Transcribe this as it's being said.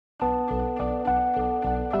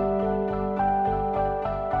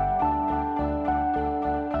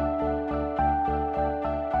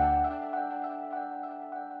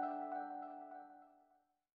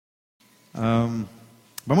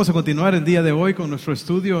Vamos a continuar el día de hoy con nuestro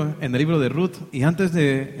estudio en el libro de Ruth. Y antes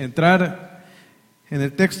de entrar en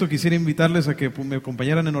el texto, quisiera invitarles a que me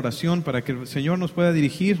acompañaran en oración para que el Señor nos pueda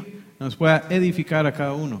dirigir, nos pueda edificar a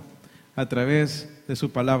cada uno a través de su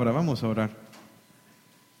palabra. Vamos a orar.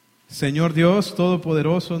 Señor Dios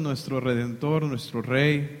Todopoderoso, nuestro Redentor, nuestro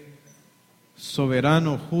Rey,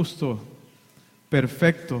 soberano, justo,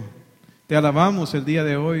 perfecto, te alabamos el día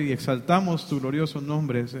de hoy y exaltamos tu glorioso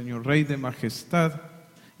nombre, Señor, Rey de majestad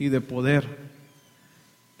y de poder.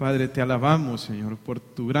 Padre, te alabamos, Señor, por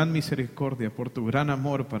tu gran misericordia, por tu gran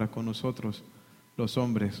amor para con nosotros, los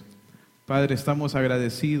hombres. Padre, estamos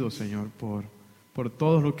agradecidos, Señor, por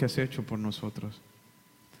todo lo que has hecho por nosotros.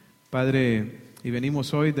 Padre, y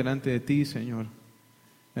venimos hoy delante de ti, Señor,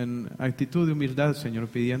 en actitud de humildad, Señor,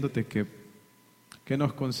 pidiéndote que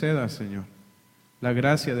nos concedas, Señor, la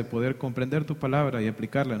gracia de poder comprender tu palabra y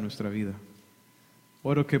aplicarla en nuestra vida.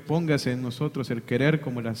 Oro que pongas en nosotros el querer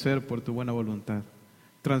como el hacer por tu buena voluntad.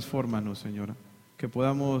 Transfórmanos, Señor, que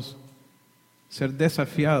podamos ser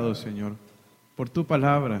desafiados, Señor, por tu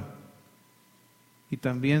palabra y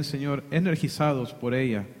también, Señor, energizados por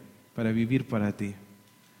ella para vivir para ti.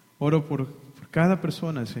 Oro por cada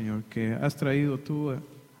persona, Señor, que has traído tú a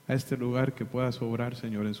este lugar, que puedas obrar,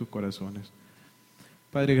 Señor, en sus corazones.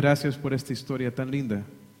 Padre, gracias por esta historia tan linda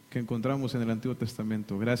que encontramos en el Antiguo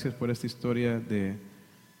Testamento. Gracias por esta historia de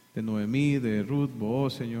Noemí, de Ruth,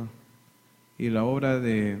 Booz, Señor, y la obra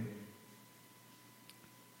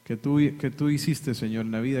que tú hiciste, Señor,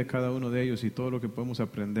 en la vida de cada uno de ellos y todo lo que podemos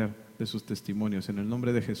aprender de sus testimonios. En el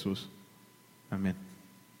nombre de Jesús. Amén.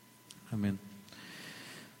 Amén.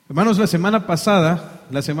 Hermanos, la semana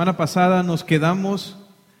pasada nos quedamos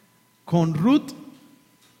con Ruth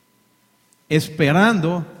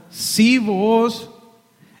esperando si Booz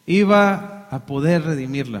iba a poder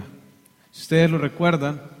redimirla. Si ustedes lo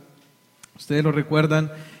recuerdan,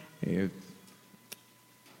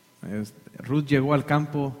 Ruth llegó al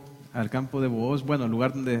campo de Booz, bueno, al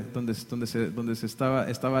lugar donde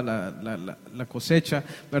estaba la cosecha,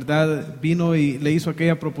 ¿verdad? Vino y le hizo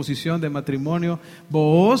aquella proposición de matrimonio.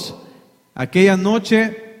 Booz, aquella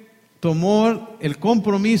noche, tomó el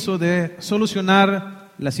compromiso de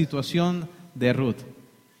solucionar la situación de Ruth.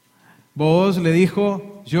 Booz le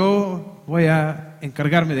dijo: yo voy a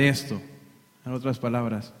encargarme de esto, en otras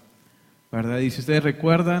palabras, ¿verdad? Y si ustedes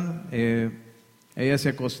recuerdan, ella se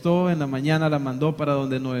acostó, en la mañana la mandó para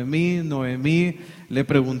donde Noemí le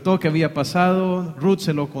preguntó qué había pasado, Ruth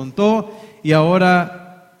se lo contó y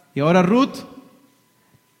ahora Ruth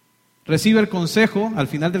recibe el consejo al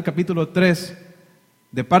final del capítulo 3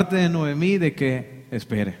 de parte de Noemí de que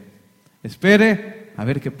espere a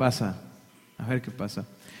ver qué pasa.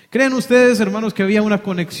 ¿Creen ustedes, hermanos, que había una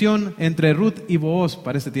conexión entre Ruth y Booz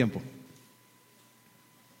para este tiempo?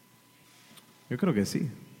 Yo creo que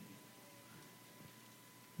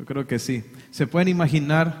sí. ¿Se pueden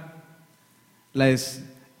imaginar la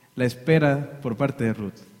espera por parte de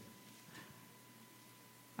Ruth?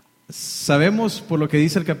 Sabemos, por lo que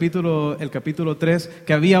dice el capítulo 3,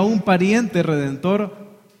 que había un pariente redentor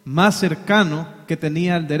más cercano que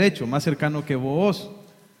tenía el derecho, más cercano que Booz.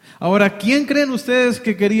 Ahora, ¿quién creen ustedes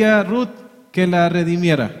que quería Ruth que la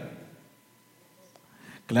redimiera?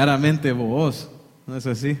 Claramente Booz, ¿no es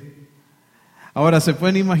así? Ahora, ¿se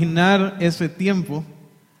pueden imaginar ese tiempo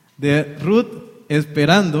de Ruth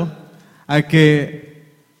esperando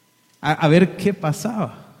a ver qué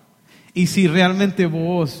pasaba y si realmente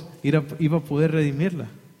Booz iba a poder redimirla?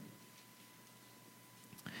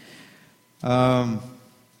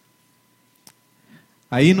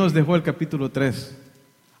 Ahí nos dejó el capítulo 3.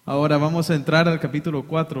 Ahora vamos a entrar al capítulo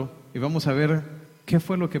 4 y vamos a ver qué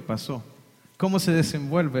fue lo que pasó, cómo se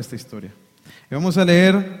desenvuelve esta historia. Y vamos a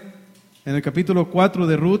leer en el capítulo 4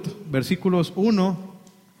 de Ruth, versículos 1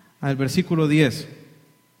 al versículo 10.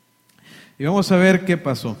 Y vamos a ver qué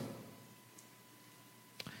pasó.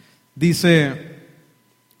 Dice: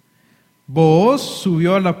 Booz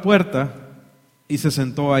subió a la puerta y se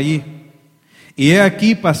sentó allí. Y he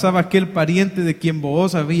aquí pasaba aquel pariente de quien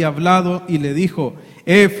Booz había hablado y le dijo: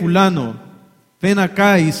 fulano, ven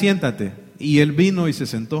acá y siéntate. Y él vino y se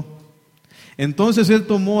sentó. Entonces él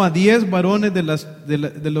tomó a 10 varones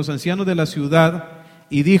de los ancianos de la ciudad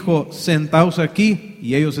y dijo: sentaos aquí.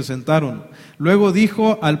 Y ellos se sentaron. Luego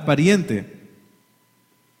dijo al pariente: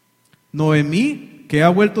 Noemí, que ha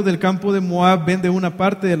vuelto del campo de Moab, vende una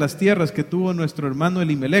parte de las tierras que tuvo nuestro hermano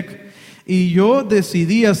Elimelec. Y yo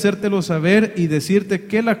decidí hacértelo saber y decirte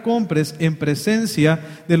que la compres en presencia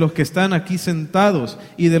de los que están aquí sentados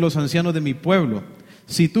y de los ancianos de mi pueblo.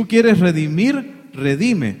 Si tú quieres redimir,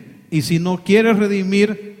 redime. Y si no quieres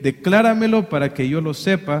redimir, decláramelo para que yo lo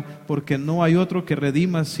sepa, porque no hay otro que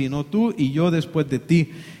redima sino tú y yo después de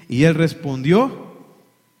ti. Y él respondió: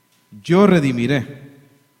 yo redimiré.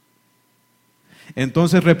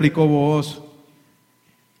 Entonces replicó Booz: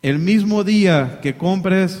 el mismo día que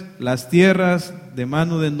compres las tierras de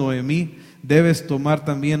mano de Noemí, debes tomar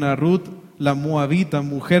también a Ruth, la moabita,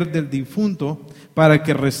 mujer del difunto, para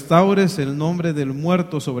que restaures el nombre del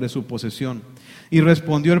muerto sobre su posesión. Y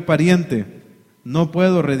respondió el pariente: no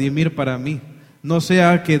puedo redimir para mí, no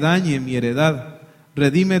sea que dañe mi heredad.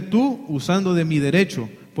 Redime tú usando de mi derecho,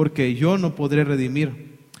 porque yo no podré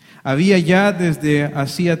redimir. Había ya desde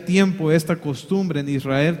hacía tiempo esta costumbre en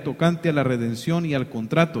Israel tocante a la redención y al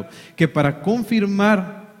contrato, que para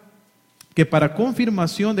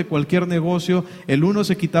confirmación de cualquier negocio, el uno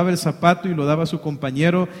se quitaba el zapato y lo daba a su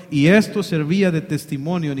compañero, y esto servía de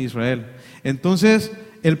testimonio en Israel. Entonces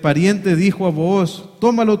el pariente dijo a Booz: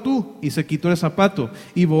 tómalo tú, y se quitó el zapato.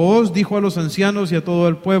 Y Booz dijo a los ancianos y a todo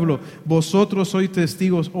el pueblo: vosotros sois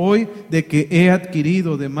testigos hoy de que he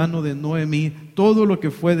adquirido de mano de Noemí todo lo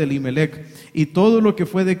que fue de Elimelec, y todo lo que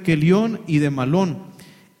fue de Kelión y de Malón,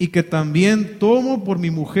 y que también tomo por mi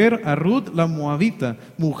mujer a Ruth la moabita,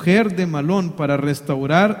 mujer de Malón, para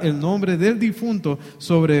restaurar el nombre del difunto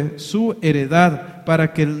sobre su heredad,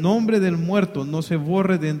 para que el nombre del muerto no se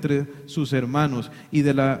borre de entre sus hermanos y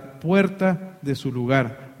de la puerta de su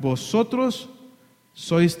lugar. Vosotros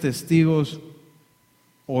sois testigos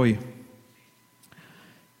hoy.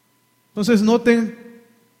 Entonces noten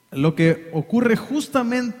lo que ocurre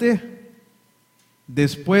justamente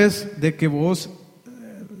después de que Booz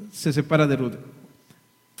se separa de Ruth.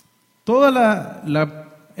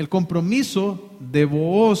 El compromiso de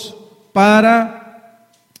Booz para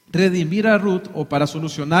redimir a Ruth o para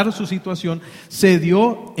solucionar su situación se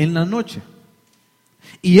dio en la noche.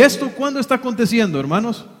 ¿Y esto cuándo está aconteciendo,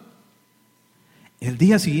 hermanos? El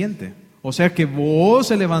día siguiente. O sea que Booz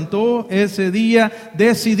se levantó ese día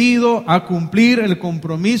decidido a cumplir el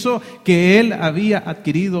compromiso que él había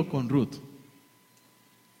adquirido con Ruth.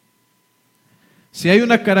 Si hay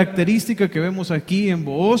una característica que vemos aquí en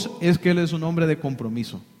Booz, es que él es un hombre de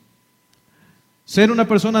compromiso. Ser una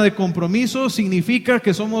persona de compromiso significa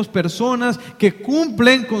que somos personas que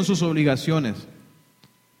cumplen con sus obligaciones.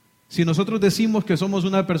 Si nosotros decimos que somos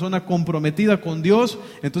una persona comprometida con Dios,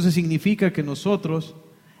 entonces significa que nosotros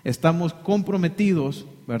estamos comprometidos,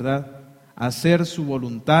 ¿verdad?, a hacer su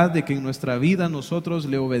voluntad, de que en nuestra vida nosotros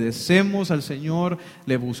le obedecemos al Señor,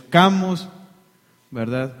 le buscamos,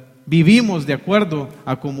 ¿verdad?, vivimos de acuerdo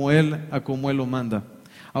a como Él lo manda.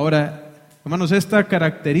 Ahora, hermanos, esta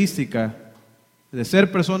característica de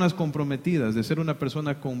ser personas comprometidas, de ser una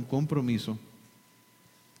persona con compromiso,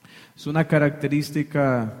 es una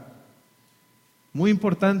característica muy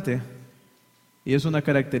importante y es una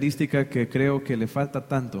característica que creo que le falta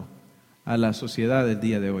tanto a la sociedad del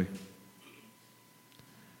día de hoy.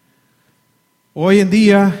 Hoy en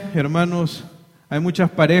día, hermanos, hay muchas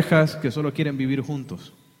parejas que solo quieren vivir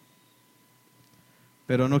juntos,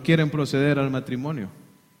 pero no quieren proceder al matrimonio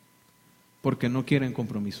porque no quieren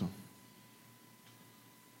compromiso.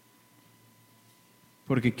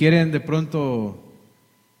 Porque quieren de pronto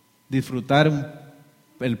disfrutar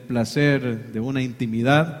el placer de una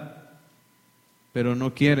intimidad, pero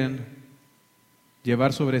no quieren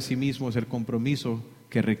llevar sobre sí mismos el compromiso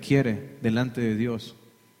que requiere delante de Dios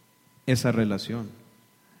esa relación.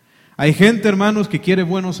 Hay gente, hermanos, que quiere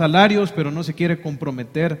buenos salarios, pero no se quiere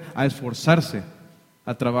comprometer a esforzarse,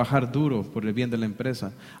 a trabajar duro por el bien de la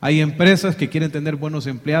empresa. Hay empresas que quieren tener buenos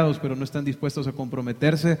empleados, pero no están dispuestos a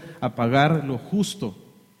comprometerse a pagar lo justo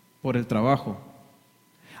por el trabajo.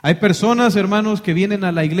 Hay personas, hermanos, que vienen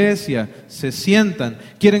a la iglesia, se sientan,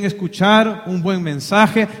 quieren escuchar un buen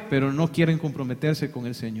mensaje, pero no quieren comprometerse con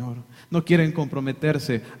el Señor. No quieren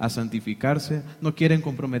comprometerse a santificarse, no quieren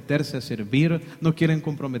comprometerse a servir, no quieren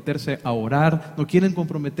comprometerse a orar, no quieren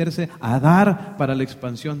comprometerse a dar para la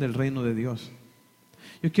expansión del reino de Dios.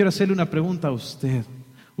 Yo quiero hacerle una pregunta a usted.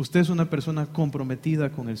 ¿Usted es una persona comprometida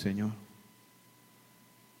con el Señor?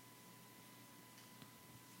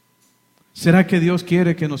 ¿Será que Dios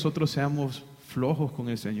quiere que nosotros seamos flojos con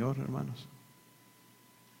el Señor, hermanos?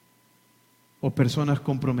 ¿O personas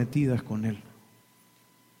comprometidas con Él?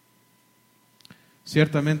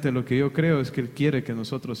 Ciertamente lo que yo creo es que Él quiere que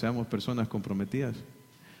nosotros seamos personas comprometidas.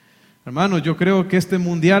 Hermanos, yo creo que este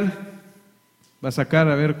mundial va a sacar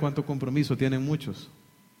a ver cuánto compromiso tienen muchos.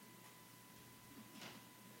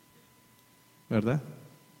 ¿Verdad?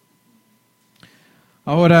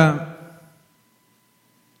 Ahora,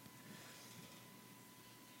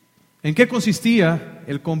 ¿en qué consistía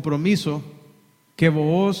el compromiso que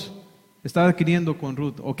Booz estaba adquiriendo con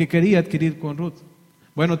Ruth o que quería adquirir con Ruth?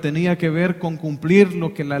 Bueno, tenía que ver con cumplir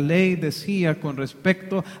lo que la ley decía con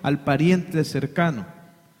respecto al pariente cercano,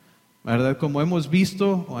 ¿verdad? Como hemos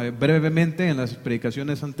visto brevemente en las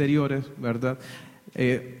predicaciones anteriores, ¿verdad?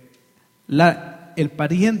 El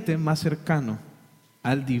pariente más cercano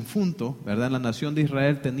al difunto, ¿verdad? En la nación de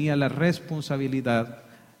Israel tenía la responsabilidad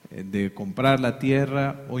de comprar la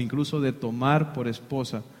tierra o incluso de tomar por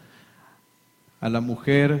esposa a la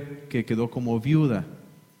mujer que quedó como viuda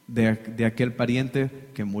de aquel pariente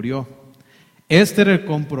que murió. Este era el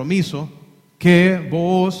compromiso que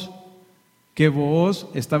Booz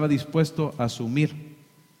estaba dispuesto a asumir.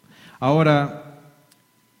 Ahora,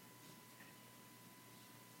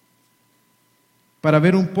 para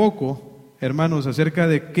ver un poco, hermanos, acerca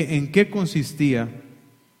de en qué consistía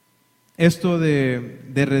esto de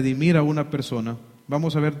redimir a una persona,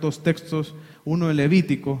 vamos a ver dos textos, uno en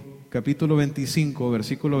Levítico, capítulo 25,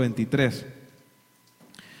 versículo 23.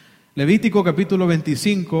 Levítico capítulo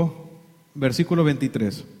 25, versículo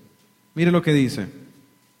 23. Mire lo que dice.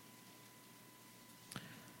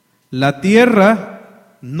 La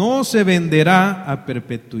tierra no se venderá a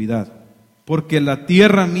perpetuidad, porque la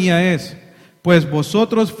tierra mía es, pues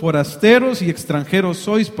vosotros forasteros y extranjeros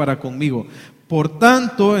sois para conmigo. Por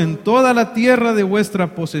tanto, en toda la tierra de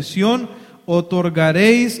vuestra posesión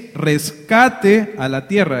otorgaréis rescate a la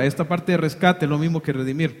tierra. Esta parte de rescate es lo mismo que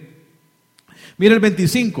redimir. Mira el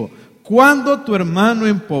 25. Cuando tu hermano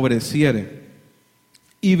empobreciere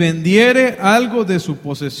y vendiere algo de su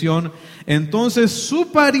posesión, entonces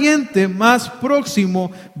su pariente más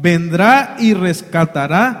próximo vendrá y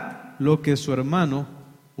rescatará lo que su hermano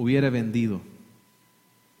hubiere vendido.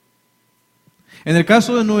 En el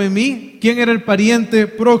caso de Noemí, ¿quién era el pariente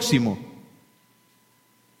próximo?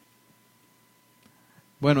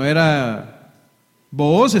 Bueno, era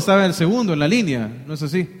Booz, estaba en el segundo en la línea, ¿no es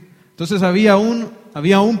así? Entonces había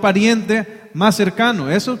un pariente más cercano.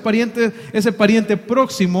 Ese pariente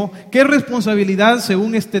próximo, ¿qué responsabilidad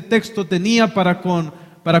según este texto tenía para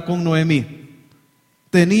con Noemí?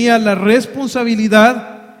 Tenía la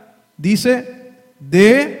responsabilidad, dice,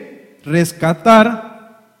 de rescatar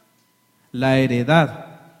la heredad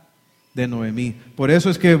de Noemí. Por eso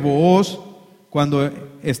es que Booz, cuando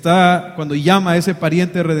llama a ese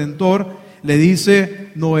pariente redentor, le dice: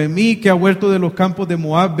 Noemí, que ha vuelto de los campos de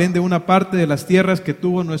Moab, vende una parte de las tierras que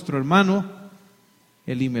tuvo nuestro hermano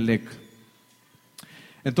Elimelec.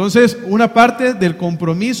 Entonces, una parte del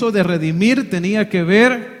compromiso de redimir tenía que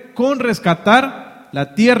ver con rescatar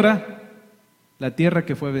la tierra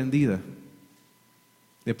que fue vendida.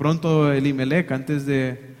 De pronto Elimelec, antes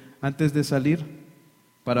de salir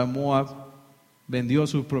para Moab, vendió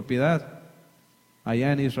su propiedad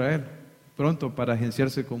allá en Israel, pronto para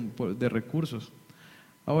agenciarse de recursos.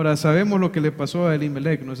 Ahora, sabemos lo que le pasó a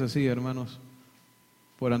Elimelec, ¿no es así, hermanos?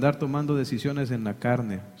 Por andar tomando decisiones en la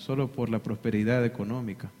carne, solo por la prosperidad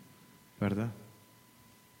económica, ¿verdad?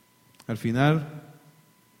 Al final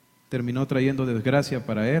terminó trayendo desgracia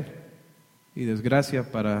para él y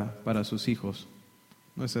desgracia para sus hijos,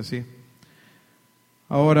 ¿no es así?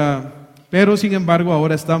 Ahora, pero sin embargo,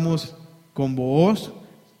 ahora estamos con Booz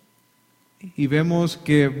y vemos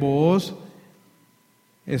que Booz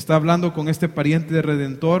está hablando con este pariente de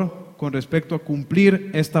redentor con respecto a cumplir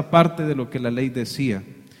esta parte de lo que la ley decía,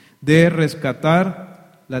 de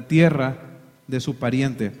rescatar la tierra de su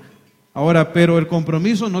pariente. Ahora, pero el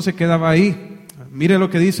compromiso no se quedaba ahí. Mire lo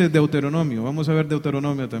que dice Deuteronomio. Vamos a ver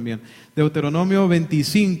Deuteronomio también. Deuteronomio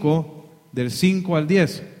 25, del 5 al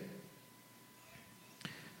 10.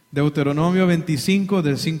 Deuteronomio 25,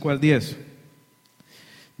 del 5 al 10.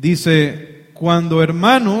 Dice: cuando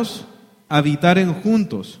hermanos habitaren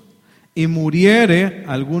juntos y muriere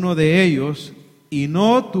alguno de ellos y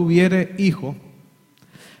no tuviere hijo,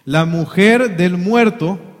 la mujer del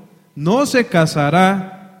muerto no se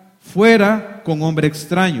casará fuera con hombre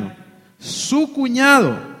extraño. Su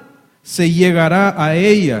cuñado se llegará a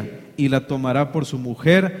ella y la tomará por su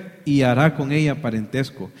mujer y hará con ella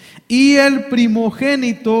parentesco. Y el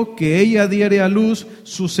primogénito que ella diere a luz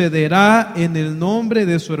sucederá en el nombre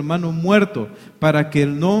de su hermano muerto, para que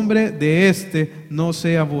el nombre de éste no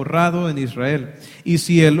sea borrado en Israel. Y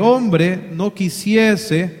si el hombre no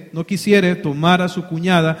quisiere tomar a su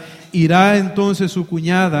cuñada, irá entonces su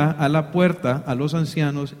cuñada a la puerta a los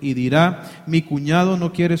ancianos y dirá: mi cuñado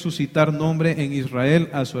no quiere suscitar nombre en Israel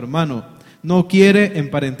a su hermano, no quiere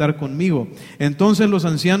emparentar conmigo. Entonces los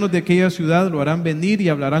ancianos de aquella ciudad lo harán venir y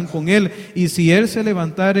hablarán con él. Y si él se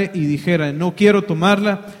levantare y dijera: no quiero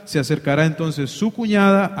tomarla, se acercará entonces su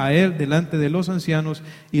cuñada a él delante de los ancianos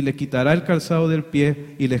y le quitará el calzado del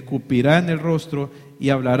pie y le escupirá en el rostro y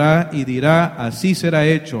hablará y dirá, así será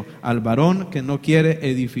hecho al varón que no quiere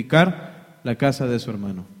edificar la casa de su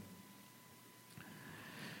hermano.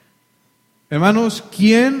 Hermanos,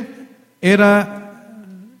 ¿quién era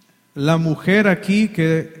la mujer aquí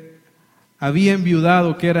que había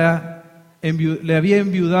enviudado, le había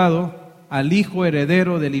enviudado al hijo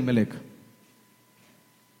heredero de Elimelec?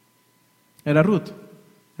 Era Ruth.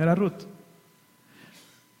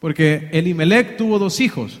 Porque Elimelec tuvo 2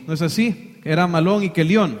 hijos, ¿no es así? Era Malón y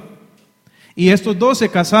Kelión. Y estos 2 se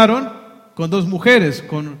casaron con 2 mujeres,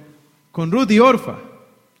 con Ruth y Orfa,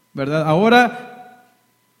 ¿verdad? Ahora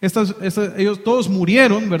ellos todos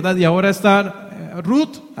murieron, ¿verdad? Y ahora está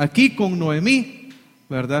Ruth aquí con Noemí,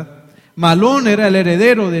 ¿verdad? Malón era el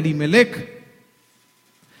heredero de Elimelec.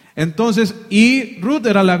 Entonces, y Ruth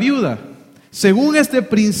era la viuda. Según este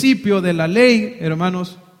principio de la ley,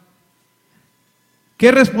 hermanos,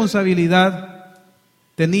 ¿qué responsabilidad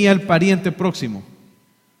tenía el pariente próximo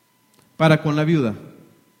para con la viuda?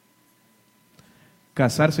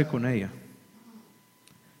 Casarse con ella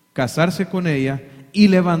y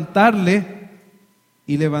levantarle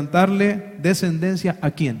descendencia.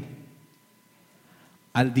 ¿A quién?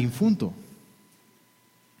 Al difunto.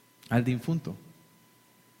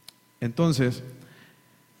 Entonces,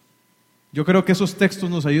 yo creo que esos textos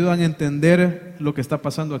nos ayudan a entender lo que está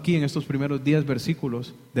pasando aquí en estos primeros 10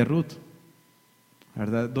 versículos de Ruth,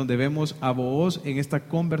 ¿verdad? Donde vemos a Booz en esta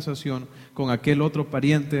conversación con aquel otro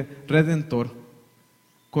pariente redentor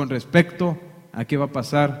con respecto a qué va a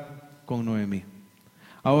pasar con Noemí.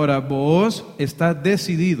 Ahora, Booz está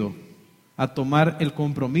decidido a tomar el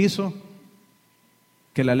compromiso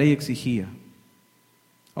que la ley exigía,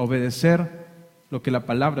 a obedecer lo que la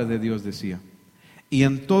palabra de Dios decía. Y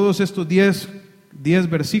en todos estos 10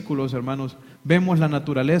 versículos, hermanos, vemos la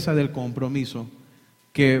naturaleza del compromiso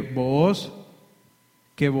que Booz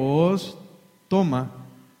toma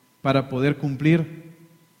para poder cumplir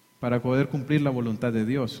la voluntad de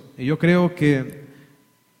Dios. Y yo creo que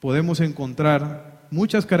podemos encontrar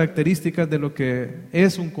muchas características de lo que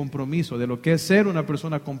es un compromiso, de lo que es ser una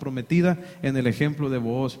persona comprometida en el ejemplo de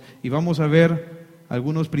Booz. Y vamos a ver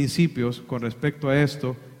algunos principios con respecto a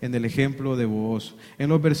esto en el ejemplo de Booz. En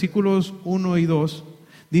los versículos 1 y 2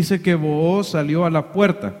 dice que Booz salió a la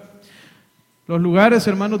puerta. Los lugares,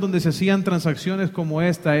 hermanos, donde se hacían transacciones como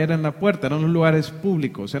esta eran la puerta, eran los lugares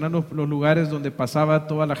públicos, eran los lugares donde pasaba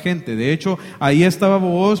toda la gente. De hecho, ahí estaba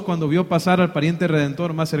Booz cuando vio pasar al pariente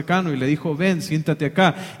redentor más cercano y le dijo, ven, siéntate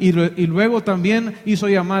acá. Y luego también hizo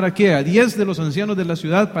llamar a 10 de los ancianos de la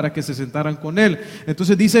ciudad para que se sentaran con él.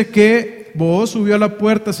 Entonces dice que Booz subió a la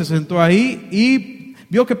puerta, se sentó ahí y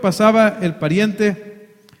vio que pasaba el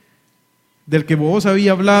pariente del que Booz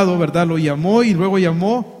había hablado, ¿verdad? Lo llamó y luego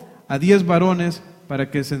llamó a 10 varones para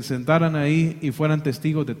que se sentaran ahí y fueran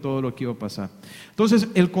testigos de todo lo que iba a pasar. Entonces,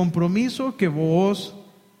 el compromiso que Booz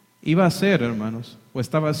iba a hacer, hermanos, lo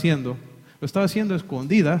estaba haciendo a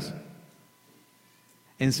escondidas,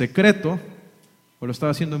 en secreto, o lo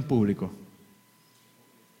estaba haciendo en público.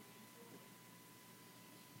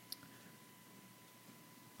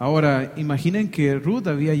 Ahora, imaginen que Ruth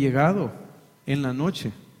había llegado en la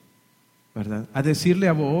noche, ¿verdad?, a decirle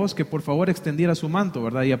a Booz que por favor extendiera su manto,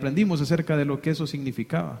 ¿verdad? Y aprendimos acerca de lo que eso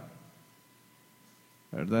significaba,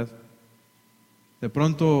 ¿verdad? De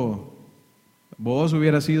pronto Booz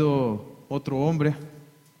hubiera sido otro hombre,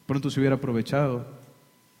 pronto se hubiera aprovechado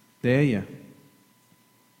de ella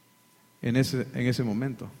en ese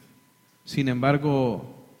momento. Sin embargo,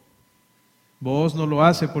 Booz no lo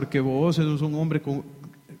hace porque Booz es un hombre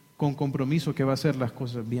con compromiso que va a hacer las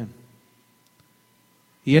cosas bien.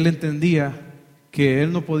 Y él entendía que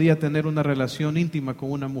él no podía tener una relación íntima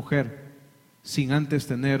con una mujer sin antes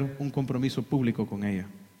tener un compromiso público con ella.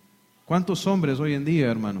 ¿Cuántos hombres hoy en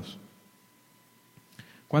día, hermanos?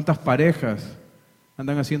 ¿Cuántas parejas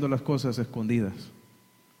andan haciendo las cosas escondidas?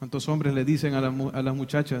 ¿Cuántos hombres le dicen a las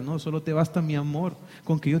muchachas, no, solo te basta mi amor,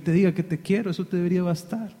 con que yo te diga que te quiero, eso te debería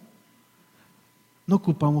bastar? No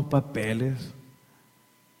ocupamos papeles,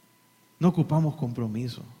 no ocupamos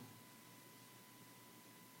compromiso.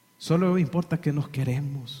 Solo importa que nos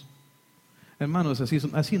queremos. Hermanos,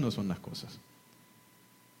 así no son las cosas.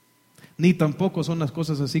 Ni tampoco son las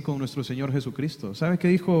cosas así con nuestro Señor Jesucristo. ¿Sabe qué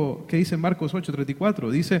dice Marcos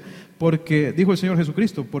 8:34? Dice, dijo el Señor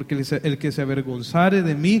Jesucristo, porque el que se avergonzare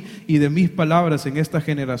de mí y de mis palabras en esta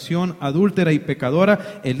generación adúltera y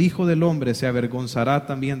pecadora, el Hijo del Hombre se avergonzará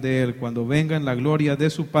también de él cuando venga en la gloria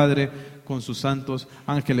de su Padre con sus santos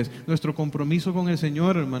ángeles. Nuestro compromiso con el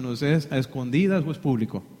Señor, hermanos, ¿es a escondidas o es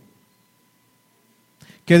público?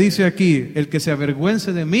 ¿Qué dice aquí? El que se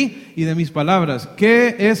avergüence de mí y de mis palabras.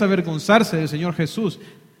 ¿Qué es avergonzarse del Señor Jesús?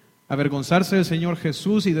 Avergonzarse del Señor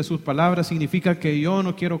Jesús y de sus palabras significa que yo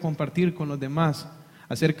no quiero compartir con los demás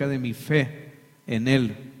acerca de mi fe en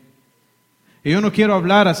Él. Y yo no quiero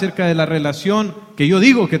hablar acerca de la relación que yo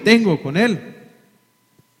digo que tengo con Él.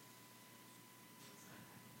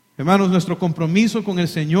 Hermanos, nuestro compromiso con el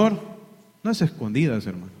Señor no es escondidas,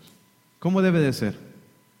 hermanos. ¿Cómo debe de ser?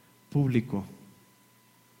 Público.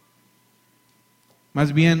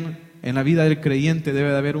 Más bien, en la vida del creyente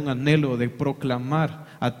debe de haber un anhelo de proclamar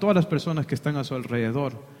a todas las personas que están a su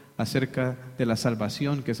alrededor acerca de la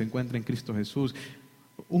salvación que se encuentra en Cristo Jesús.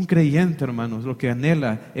 Un creyente, hermanos, lo que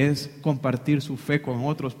anhela es compartir su fe con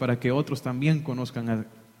otros para que otros también conozcan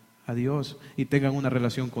a Dios y tengan una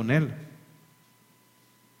relación con Él.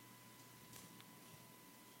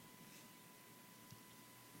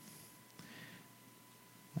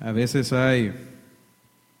 A veces hay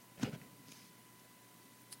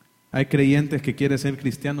creyentes que quieren ser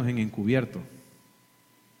cristianos en encubierto,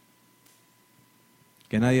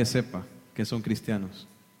 que nadie sepa que son cristianos.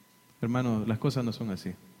 Hermanos, las cosas no son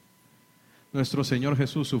así. Nuestro Señor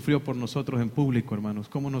Jesús sufrió por nosotros en público, hermanos.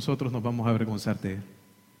 ¿Cómo nosotros nos vamos a avergonzar de Él?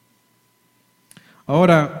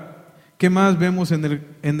 Ahora, ¿qué más vemos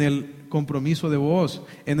en el compromiso de Booz?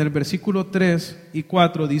 En el versículo 3 y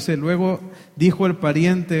 4 dice: luego dijo el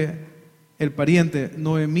pariente,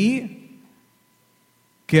 Noemí,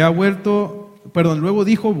 que ha vuelto... luego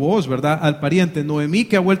dijo Booz, ¿verdad?, al pariente: Noemí,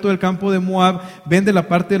 que ha vuelto del campo de Moab, vende la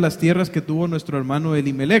parte de las tierras que tuvo nuestro hermano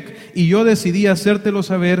Elimelec, y yo decidí hacértelo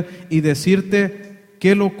saber y decirte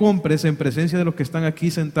que lo compres en presencia de los que están aquí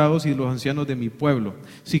sentados y los ancianos de mi pueblo.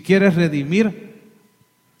 Si quieres redimir,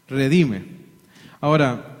 redime.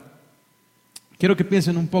 Ahora, quiero que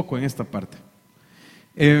piensen un poco en esta parte.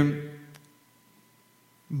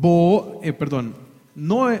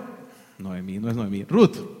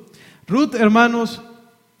 Ruth, hermanos,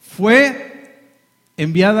 fue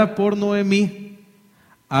enviada por Noemí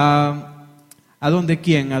a donde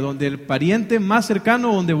 ¿quién? A donde el pariente más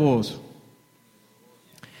cercano, donde Booz.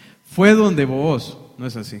 Fue donde Booz, ¿no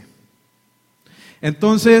es así?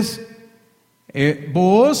 Entonces,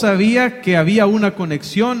 Booz sabía que había una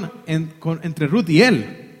conexión entre Ruth y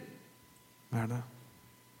él, ¿verdad?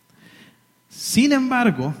 Sin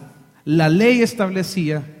embargo, la ley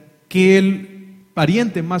establecía que el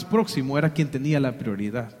pariente más próximo era quien tenía la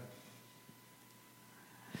prioridad.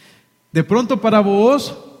 De pronto para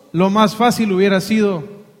Booz lo más fácil hubiera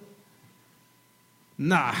sido: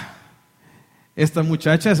 esta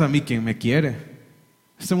muchacha es a mí quien me quiere,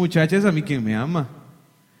 esta muchacha es a mí quien me ama.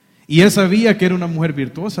 Y él sabía que era una mujer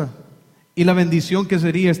virtuosa y la bendición que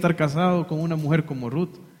sería estar casado con una mujer como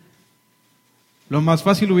Ruth. Lo más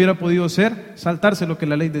fácil hubiera podido ser saltarse lo que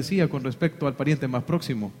la ley decía con respecto al pariente más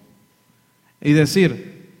próximo y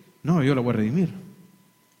decir: no, yo la voy a redimir.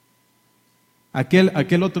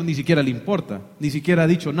 Aquel otro ni siquiera le importa, ni siquiera ha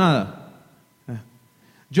dicho nada.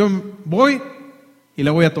 Yo voy y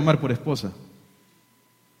la voy a tomar por esposa.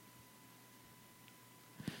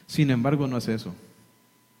 Sin embargo, no hace eso.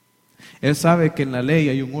 Él sabe que en la ley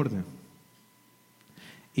hay un orden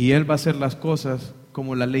y él va a hacer las cosas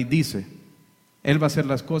como la ley dice. Él va a hacer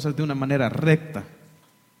las cosas de una manera recta.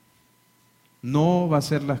 No va a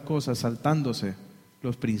hacer las cosas saltándose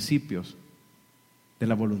los principios de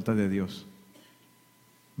la voluntad de Dios.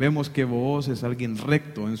 Vemos que Booz es alguien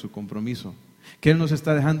recto en su compromiso, que él no se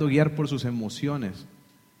está dejando guiar por sus emociones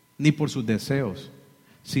ni por sus deseos,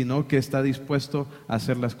 sino que está dispuesto a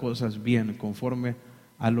hacer las cosas bien, conforme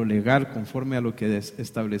a lo legal, conforme a lo que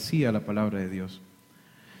establecía la palabra de Dios.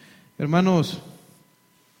 Hermanos,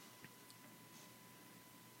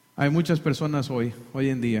 hay muchas personas hoy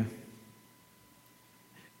en día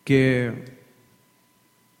que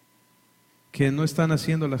no están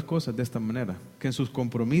haciendo las cosas de esta manera, que en sus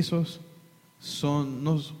compromisos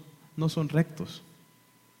no son rectos.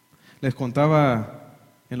 Les contaba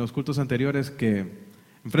en los cultos anteriores que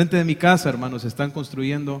enfrente de mi casa, hermanos, están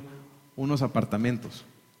construyendo unos apartamentos,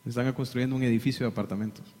 están construyendo un edificio de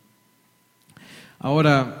apartamentos.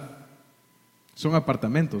 Ahora, son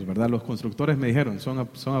apartamentos, ¿verdad? Los constructores me dijeron,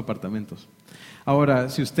 son apartamentos. Ahora,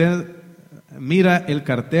 si usted mira el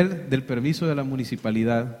cartel del permiso de la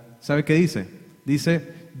municipalidad, ¿sabe qué dice?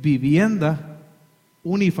 Dice vivienda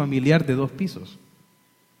unifamiliar de 2 pisos.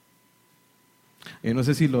 No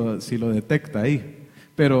sé si lo detecta ahí,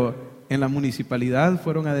 pero en la municipalidad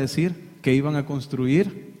fueron a decir que iban a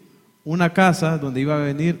construir una casa donde iba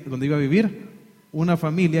a vivir una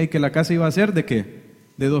familia y que la casa iba a ser ¿de qué?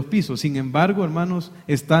 De 2 pisos. Sin embargo, hermanos,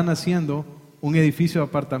 están haciendo un edificio de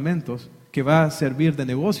apartamentos que va a servir de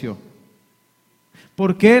negocio.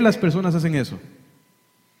 ¿Por qué las personas hacen eso?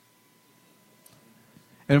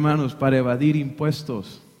 Hermanos, para evadir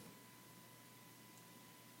impuestos.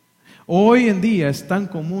 Hoy en día es tan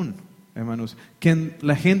común, hermanos, que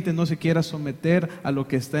la gente no se quiera someter a lo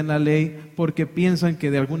que está en la ley porque piensan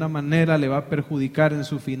que de alguna manera le va a perjudicar en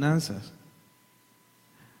sus finanzas.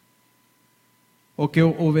 O que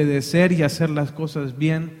obedecer y hacer las cosas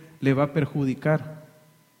bien le va a perjudicar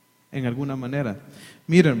en alguna manera.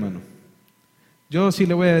 Mira, hermano, yo sí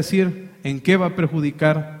le voy a decir en qué va a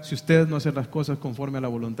perjudicar si ustedes no hacen las cosas conforme a la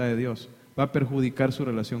voluntad de Dios. Va a perjudicar su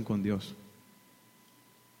relación con Dios.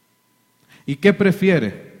 ¿Y qué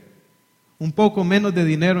prefiere? ¿Un poco menos de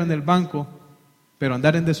dinero en el banco, pero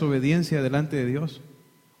andar en desobediencia delante de Dios?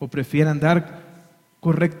 ¿O prefiere andar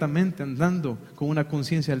correctamente, andando con una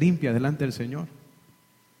conciencia limpia delante del Señor?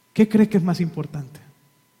 ¿Qué cree que es más importante?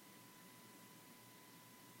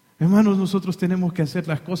 Hermanos, nosotros tenemos que hacer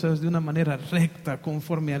las cosas de una manera recta,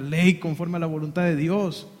 conforme a la ley, conforme a la voluntad de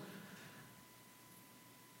Dios.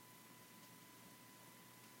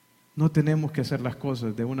 No tenemos que hacer las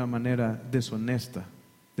cosas de una manera deshonesta,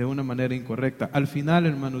 de una manera incorrecta. Al final,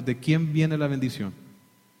 hermanos, ¿de quién viene la bendición?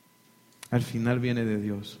 Al final viene de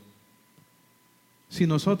Dios. Si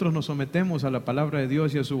nosotros nos sometemos a la palabra de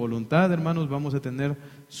Dios y a su voluntad, hermanos, vamos a tener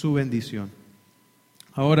su bendición.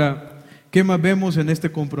 Ahora, ¿qué más vemos en este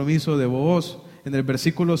compromiso de Booz? En el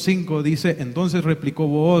versículo 5 dice: entonces replicó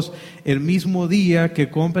Booz, el mismo día que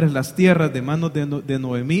compres las tierras de manos de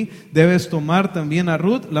Noemí, debes tomar también a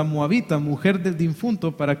Ruth, la moabita, mujer del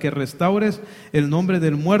difunto, para que restaures el nombre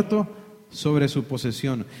del muerto sobre su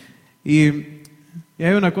posesión. Y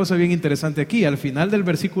hay una cosa bien interesante aquí. Al final del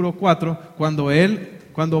versículo 4,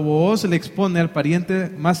 cuando Booz le expone al pariente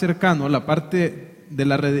más cercano la parte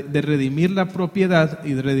de redimir la propiedad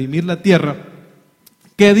y de redimir la tierra,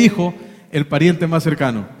 ¿qué dijo el pariente más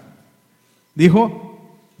cercano?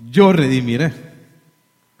 Dijo: yo redimiré.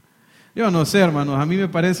 Yo no sé, hermanos, a mí me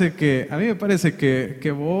parece que a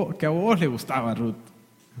Booz le gustaba Ruth.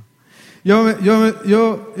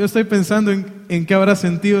 Yo estoy pensando en qué habrá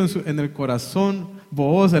sentido en el corazón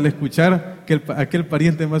Booz al escuchar que aquel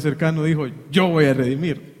pariente más cercano dijo: yo voy a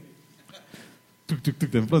redimir.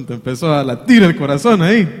 De pronto empezó a latir el corazón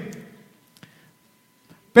ahí.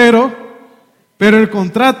 Pero el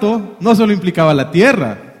contrato no solo implicaba la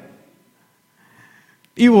tierra.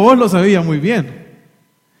 Y Booz lo sabía muy bien.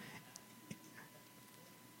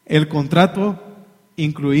 El contrato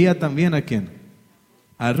incluía también ¿a quién?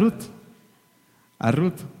 A Ruth. A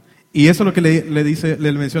Ruth. Y eso es lo que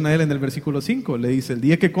le menciona a él en el versículo 5. Le dice: el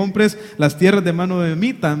día que compres las tierras de mano de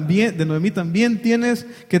Noemí también tienes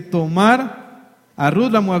que tomar a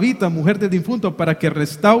Ruth la moabita, mujer del difunto, para que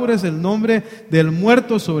restaures el nombre del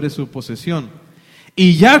muerto sobre su posesión.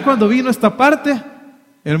 Y ya cuando vino esta parte,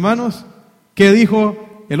 hermanos, ¿qué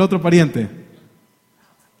dijo el otro pariente?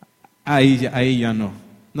 Ahí ya no.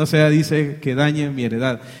 No sea, dice, que dañe mi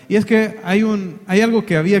heredad. Y es que hay algo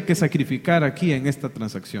que había que sacrificar aquí en esta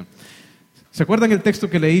transacción. ¿Se acuerdan el texto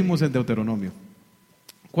que leímos en Deuteronomio?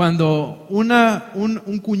 Cuando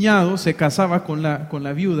un cuñado se casaba con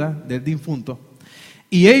la viuda del difunto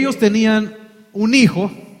y ellos tenían un hijo,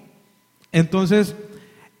 entonces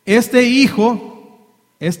este hijo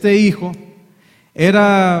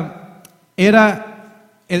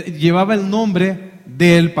llevaba el nombre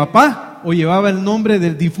del papá o llevaba el nombre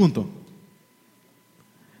del difunto.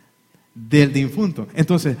 Del difunto.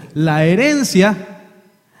 Entonces, la herencia,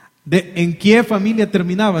 ¿en qué familia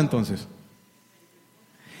terminaba entonces?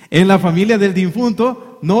 En la familia del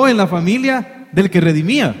difunto, no en la familia del que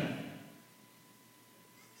redimía.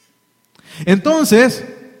 Entonces,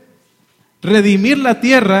 redimir la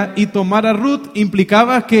tierra y tomar a Ruth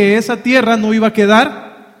implicaba que esa tierra no iba a quedar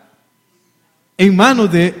en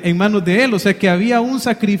manos de él. O sea que había un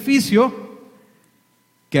sacrificio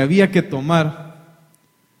que había que tomar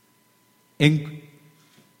en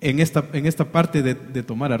esta parte de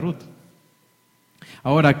tomar a Ruth.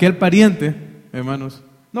 Ahora, aquel pariente, hermanos,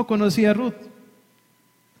 no conocía a Ruth.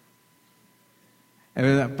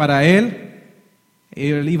 Para él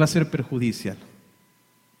iba a ser perjudicial.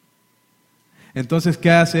 Entonces, ¿qué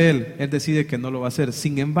hace él? Él decide que no lo va a hacer.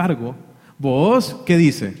 Sin embargo, Booz, ¿qué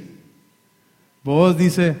dice? Booz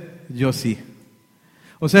dice: yo sí.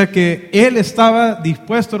 O sea que él estaba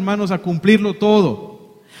dispuesto, hermanos, a cumplirlo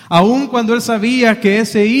todo. Aun cuando él sabía que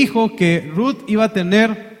ese hijo que Ruth iba a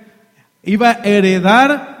tener, iba a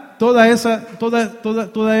heredar todas esas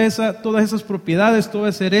propiedades, toda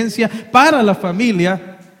esa herencia para la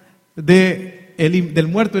familia del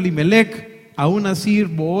muerto Elimelec. Aún así,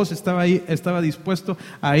 Booz estaba dispuesto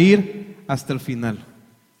a ir hasta el final.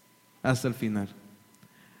 Hasta el final.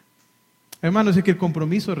 Hermanos, es que el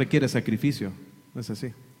compromiso requiere sacrificio. ¿No es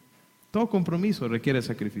así? Todo compromiso requiere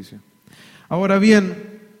sacrificio. Ahora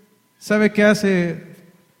bien, ¿sabe qué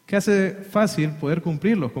 ¿Qué hace fácil poder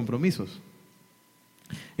cumplir los compromisos?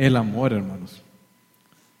 El amor, hermanos.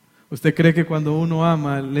 ¿Usted cree que cuando uno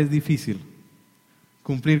ama le es difícil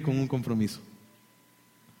cumplir con un compromiso?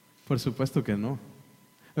 Por supuesto que no.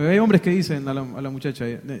 Hay hombres que dicen a la muchacha,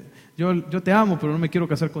 yo te amo, pero no me quiero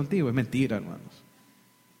casar contigo. Es mentira, hermanos.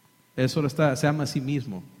 Él solo se ama a sí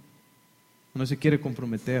mismo. No se quiere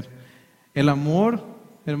comprometer. El amor,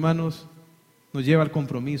 hermanos, nos lleva al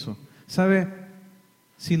compromiso. ¿Sabe?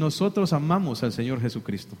 Si nosotros amamos al Señor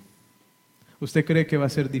Jesucristo, ¿usted cree que va a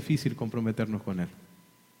ser difícil comprometernos con Él?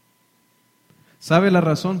 ¿Sabe la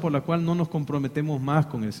razón por la cual no nos comprometemos más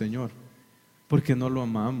con el Señor? Porque no lo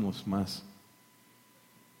amamos más.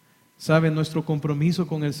 ¿Sabe? Nuestro compromiso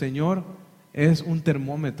con el Señor es un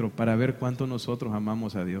termómetro para ver cuánto nosotros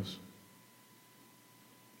amamos a Dios.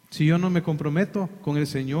 Si yo no me comprometo con el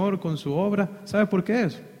Señor, con su obra, ¿sabe por qué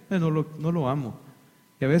es? No lo amo.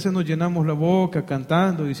 Y a veces nos llenamos la boca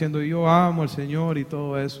cantando, diciendo yo amo al Señor y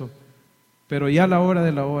todo eso. Pero ya a la hora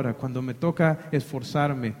de la hora, cuando me toca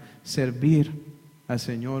esforzarme, servir al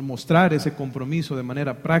Señor, mostrar ese compromiso de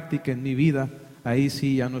manera práctica en mi vida, ahí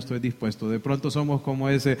sí ya no estoy dispuesto. De pronto somos como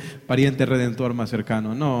ese pariente redentor más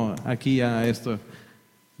cercano. No, aquí esto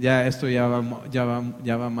ya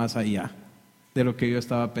va más allá de lo que yo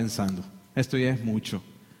estaba pensando. Esto ya es mucho.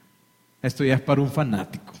 Esto ya es para un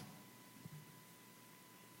fanático.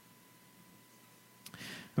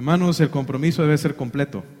 Hermanos, el compromiso debe ser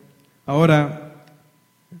completo. Ahora,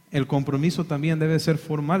 el compromiso también debe ser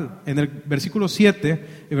formal. En el versículo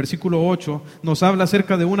 7, el versículo 8, nos habla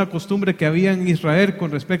acerca de una costumbre que había en Israel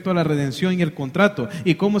con respecto a la redención y el contrato,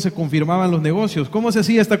 y cómo se confirmaban los negocios. ¿Cómo se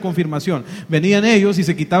hacía esta confirmación? Venían ellos y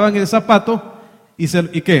se quitaban el zapato,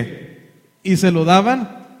 ¿y qué? Y se lo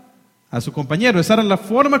daban a su compañero. Esa era la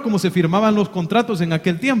forma como se firmaban los contratos en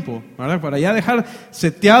aquel tiempo, ¿verdad? Para ya dejar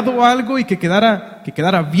seteado algo y que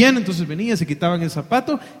quedara bien. Entonces venían, se quitaban el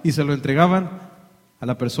zapato y se lo entregaban a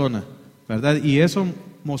la persona, ¿verdad? Y eso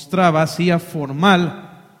mostraba, hacía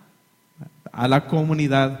formal a la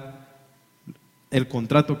comunidad el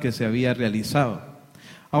contrato que se había realizado.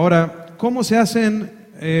 Ahora, ¿cómo se hacen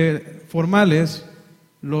formales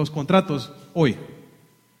los contratos hoy?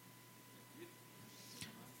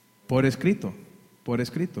 Por escrito.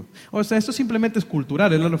 O sea, esto simplemente es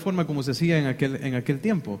cultural, es la forma como se hacía en aquel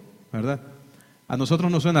tiempo, ¿verdad? A nosotros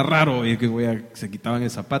nos suena raro que se quitaban el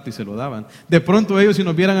zapato y se lo daban. De pronto ellos, si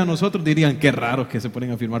nos vieran a nosotros, dirían, qué raro que se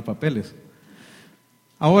ponen a firmar papeles.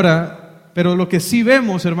 Ahora, pero lo que sí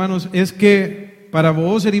vemos, hermanos, es que para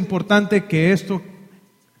vos era importante que esto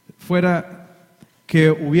que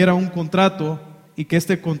hubiera un contrato y que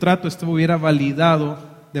este contrato estuviera validado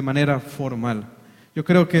de manera formal. Yo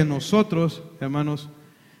creo que nosotros, hermanos,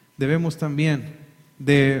 debemos también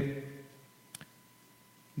de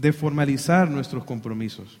formalizar nuestros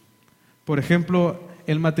compromisos. Por ejemplo,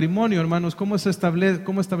 el matrimonio, hermanos, ¿cómo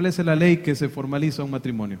establece la ley que se formaliza un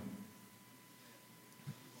matrimonio?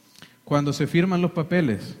 Cuando se firman los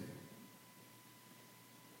papeles,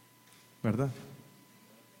 ¿verdad?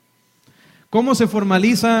 ¿Cómo se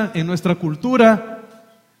formaliza en nuestra cultura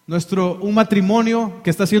un matrimonio que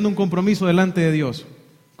está haciendo un compromiso delante de Dios?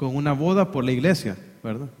 Con una boda por la iglesia,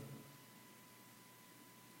 ¿verdad?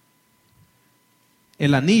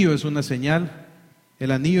 El anillo es una señal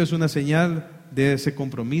de ese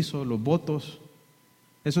compromiso, los votos.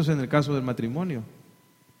 Eso es en el caso del matrimonio.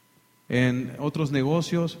 En otros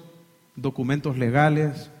negocios, documentos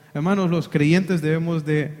legales. Hermanos, los creyentes debemos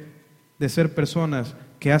de ser personas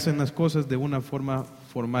que hacen las cosas de una forma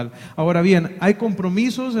formal. Ahora bien, hay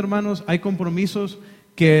compromisos, hermanos,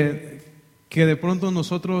 que de pronto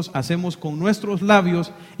nosotros hacemos con nuestros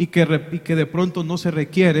labios y que de pronto no se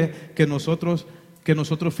requiere que nosotros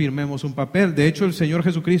firmemos un papel. De hecho, el Señor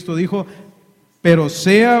Jesucristo dijo, pero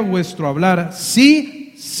sea vuestro hablar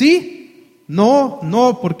sí, sí, no,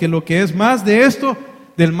 no, porque lo que es más de esto,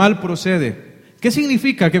 del mal procede. ¿Qué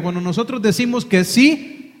significa? Que cuando nosotros decimos que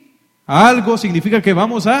sí a algo, significa que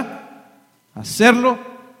vamos a hacerlo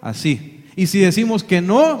así. Y si decimos que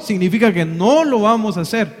no, significa que no lo vamos a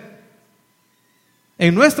hacer.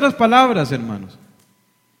 En nuestras palabras, hermanos,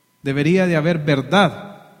 debería de haber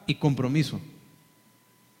verdad y compromiso.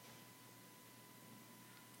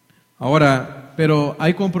 Ahora, pero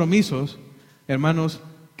hay compromisos, hermanos,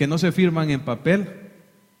 que no se firman en papel,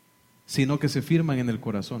 sino que se firman en el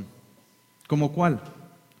corazón. ¿Cómo cuál?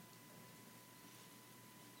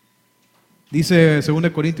 Dice 2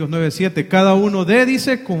 Corintios 9:7, cada uno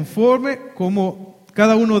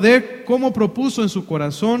dé como propuso en su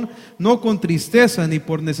corazón, no con tristeza ni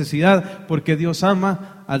por necesidad, porque Dios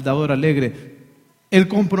ama al dador alegre. El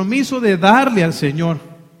compromiso de darle al Señor,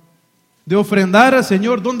 de ofrendar al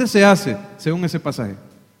Señor, ¿dónde se hace? Según ese pasaje.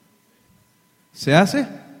 Se hace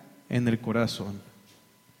en el corazón.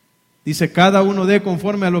 Dice, cada uno dé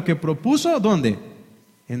conforme a lo que propuso, ¿dónde?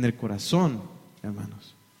 En el corazón,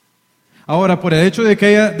 hermanos. Ahora, por el hecho de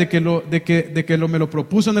que me lo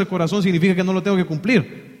propuso en el corazón, ¿significa que no lo tengo que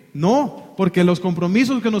cumplir? No, porque los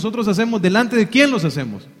compromisos que nosotros hacemos, ¿delante de quién los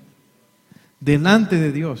hacemos? Delante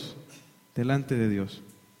de Dios. Delante de Dios.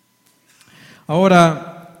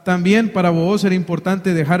 Ahora, también para Booz era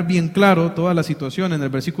importante dejar bien claro toda la situación. En el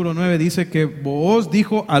versículo 9 dice que Booz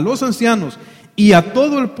dijo a los ancianos y a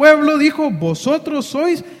todo el pueblo, dijo, vosotros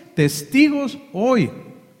sois testigos hoy.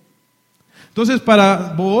 Entonces,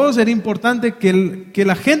 para Booz era importante que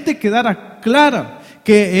la gente quedara clara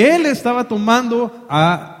que él estaba tomando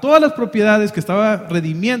a todas las propiedades, que estaba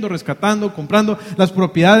redimiendo, rescatando, comprando las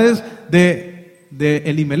propiedades de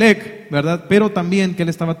Elimelech, ¿verdad? Pero también que él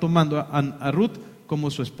estaba tomando a Ruth como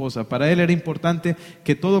su esposa. Para él era importante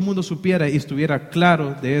que todo el mundo supiera y estuviera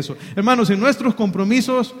claro de eso. Hermanos, en nuestros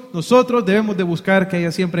compromisos nosotros debemos de buscar que haya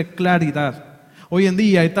siempre claridad. Hoy en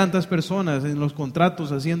día hay tantas personas en los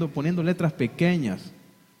contratos poniendo letras pequeñas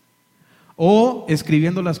o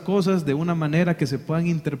escribiendo las cosas de una manera que se puedan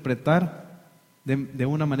interpretar de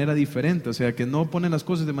una manera diferente, o sea, que no ponen las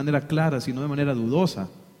cosas de manera clara, sino de manera dudosa.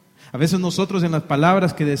 A veces nosotros en las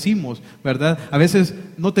palabras que decimos, ¿verdad? A veces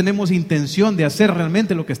no tenemos intención de hacer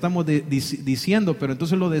realmente lo que estamos diciendo, pero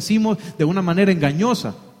entonces lo decimos de una manera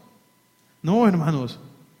engañosa. No, hermanos,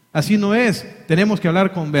 así no es. Tenemos que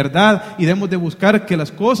hablar con verdad y debemos de buscar que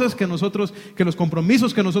las cosas que los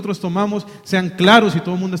compromisos que nosotros tomamos sean claros y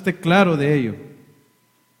todo el mundo esté claro de ello.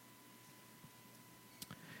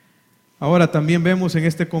 Ahora también vemos en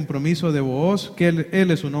este compromiso de Booz que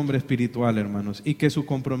él es un hombre espiritual, hermanos, y que su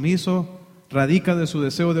compromiso radica de su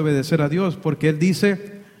deseo de obedecer a Dios, porque él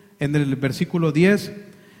dice en el versículo 10,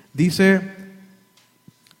 dice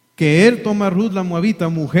que él toma a Ruth la moabita,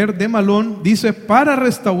 mujer de Malón, dice, para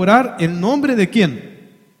restaurar el nombre ¿de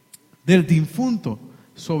quién? Del difunto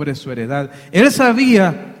sobre su heredad. Él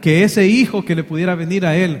sabía que ese hijo que le pudiera venir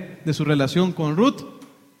a él de su relación con Ruth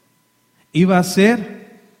iba a ser,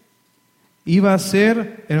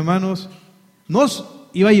 hermanos,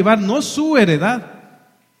 iba a llevar no su heredad,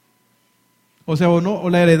 o sea, o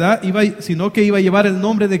la heredad, sino que iba a llevar el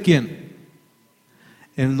nombre ¿de quién?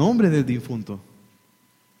 El nombre del difunto.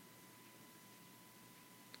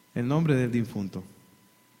 El nombre del difunto.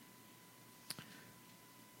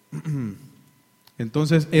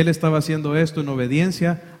 Entonces él estaba haciendo esto en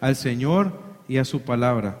obediencia al Señor y a su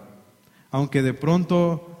palabra, aunque de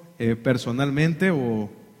pronto personalmente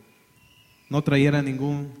no trayera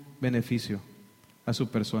ningún beneficio a su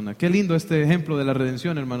persona. Qué lindo este ejemplo de la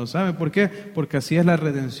redención, hermanos. ¿Saben por qué? Porque así es la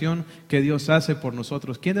redención que Dios hace por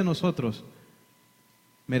nosotros. ¿Quién de nosotros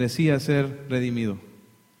merecía ser redimido?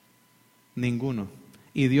 Ninguno.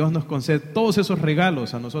 Y Dios nos concede todos esos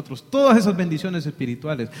regalos a nosotros, todas esas bendiciones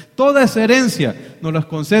espirituales, toda esa herencia nos las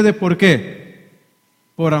concede. ¿Por qué?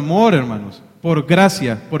 Por amor, hermanos, por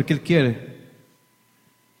gracia, porque Él quiere.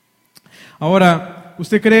 Ahora,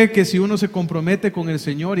 ¿usted cree que si uno se compromete con el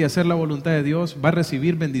Señor y hacer la voluntad de Dios, va a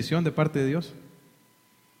recibir bendición de parte de Dios?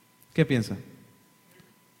 ¿Qué piensa?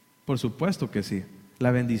 Por supuesto que sí,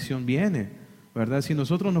 la bendición viene, ¿verdad? Si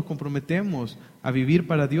nosotros nos comprometemos a vivir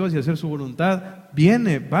para Dios y hacer su voluntad,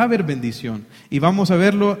 va a haber bendición. Y vamos a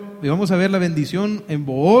ver la bendición en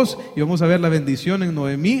Booz y vamos a ver la bendición en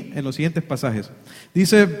Noemí en los siguientes pasajes.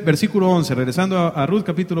 Dice versículo 11, regresando a Ruth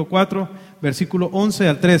capítulo 4, versículo 11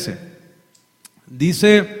 al 13.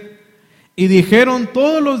 Dice, y dijeron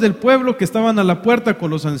todos los del pueblo que estaban a la puerta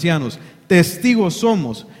con los ancianos, testigos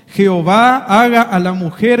somos, Jehová haga a la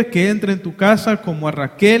mujer que entre en tu casa como a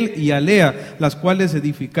Raquel y a Lea, las cuales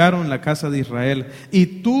edificaron la casa de Israel. Y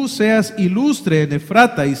tú seas ilustre en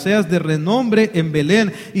Efrata y seas de renombre en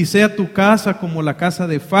Belén, y sea tu casa como la casa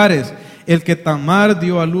de Fares, el que Tamar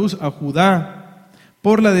dio a luz a Judá,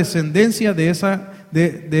 por la descendencia de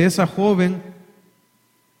esa joven,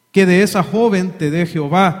 que de esa joven te dé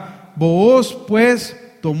Jehová. Booz pues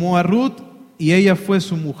tomó a Ruth y ella fue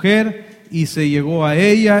su mujer y se llegó a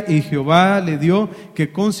ella y Jehová le dio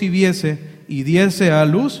que concibiese y diese a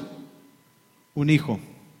luz un hijo.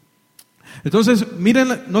 Entonces,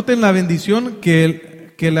 noten la bendición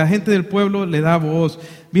que la gente del pueblo le da a Booz.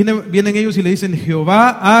 Vienen ellos y le dicen, Jehová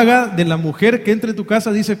haga de la mujer que entre en tu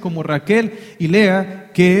casa, dice, como Raquel y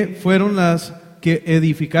Lea, que fueron las que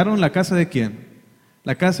edificaron la casa de ¿quién?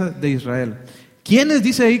 La casa de Israel. ¿Quiénes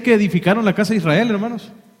dice ahí que edificaron la casa de Israel,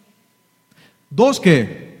 hermanos? ¿Dos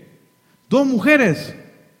qué? Dos mujeres.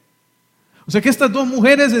 O sea que estas dos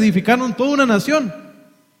mujeres edificaron toda una nación.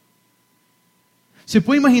 ¿Se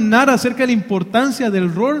puede imaginar acerca de la importancia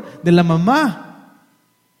del rol de la mamá?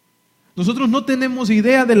 Nosotros no tenemos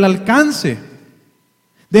idea del alcance,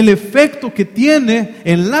 del efecto que tiene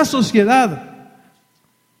en la sociedad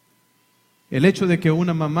el hecho de que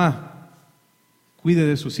una mamá cuide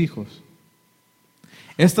de sus hijos.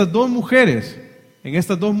 Estas dos mujeres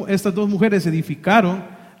edificaron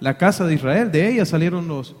la casa de Israel. De ellas salieron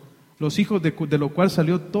los hijos de lo cual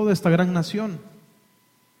salió toda esta gran nación.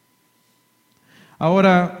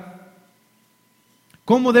 Ahora,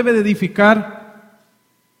 ¿cómo debe de edificar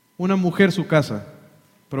una mujer su casa?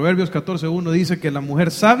 Proverbios 14:1 dice que la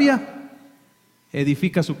mujer sabia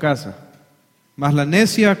edifica su casa, mas la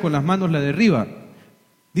necia con las manos la derriba.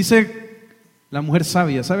 Dice la mujer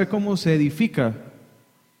sabia, ¿sabe cómo se edifica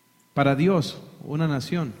para Dios una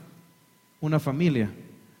nación, una familia?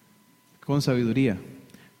 Con sabiduría.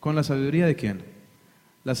 ¿Con la sabiduría de quién?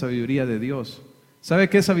 La sabiduría de Dios. ¿Sabe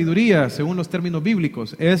qué es sabiduría? Según los términos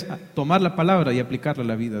bíblicos, es tomar la palabra y aplicarla a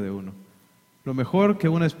la vida de uno. Lo mejor que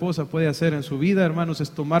una esposa puede hacer en su vida, hermanos,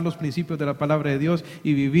 es tomar los principios de la palabra de Dios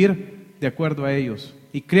y vivir de acuerdo a ellos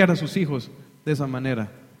y criar a sus hijos de esa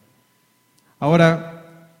manera.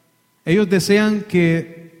 Ahora, ellos desean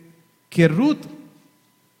que Ruth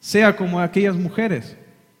sea como aquellas mujeres,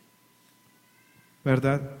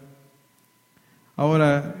 ¿verdad?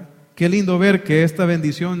 Ahora, qué lindo ver que esta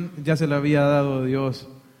bendición ya se la había dado Dios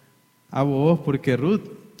a Booz, porque Ruth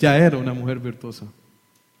ya era una mujer virtuosa.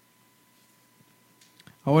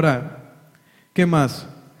 Ahora, ¿qué más?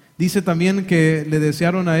 Dice también que le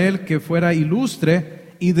desearon a él que fuera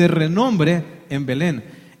ilustre y de renombre en Belén.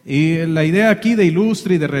 Y la idea aquí de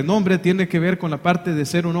ilustre y de renombre tiene que ver con la parte de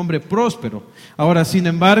ser un hombre próspero. Ahora, sin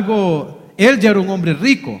embargo, él ya era un hombre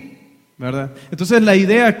rico, ¿verdad? Entonces la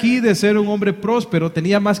idea aquí de ser un hombre próspero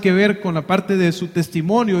tenía más que ver con la parte de su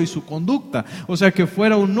testimonio y su conducta. O sea, que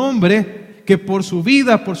fuera un hombre que por su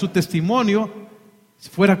vida, por su testimonio,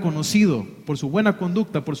 fuera conocido, por su buena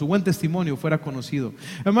conducta, por su buen testimonio, fuera conocido.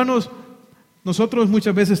 Hermanos, nosotros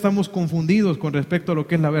muchas veces estamos confundidos con respecto a lo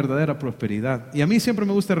que es la verdadera prosperidad. Y a mí siempre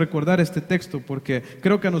me gusta recordar este texto porque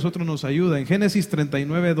creo que a nosotros nos ayuda. En Génesis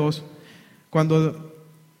 39:2,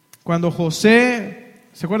 cuando José,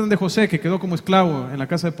 ¿se acuerdan de José que quedó como esclavo en la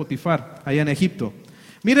casa de Potifar, allá en Egipto?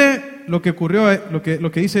 Mire lo que ocurrió, lo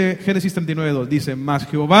que dice Génesis 39:2. Dice, mas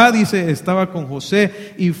Jehová, dice, estaba con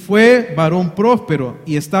José y fue varón próspero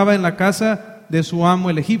y estaba en la casa de su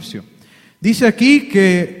amo el egipcio. Dice aquí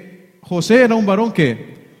que José era un varón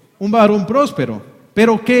un varón próspero.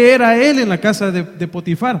 Pero ¿qué era él en la casa de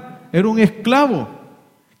Potifar? Era un esclavo.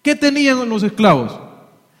 ¿Qué tenían los esclavos?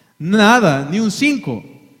 Nada, ni un 5.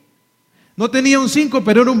 No tenía un 5,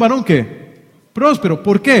 pero era un varón próspero.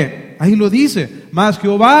 ¿Por qué? Ahí lo dice, mas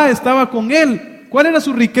Jehová estaba con él. ¿Cuál era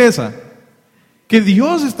su riqueza? Que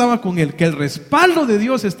Dios estaba con él, que el respaldo de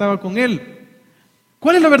Dios estaba con él.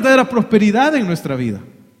 ¿Cuál es la verdadera prosperidad en nuestra vida?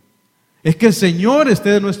 Es que el Señor esté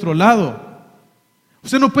de nuestro lado.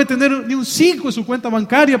 Usted no puede tener ni un 5 en su cuenta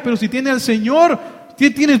bancaria, pero si tiene al Señor,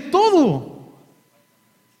 tiene todo.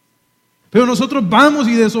 Pero nosotros vamos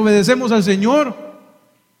y desobedecemos al Señor.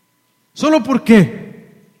 ¿Solo por qué?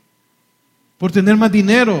 Por tener más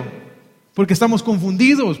dinero, porque estamos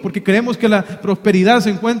confundidos, porque creemos que la prosperidad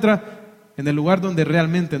se encuentra en el lugar donde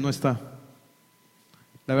realmente no está.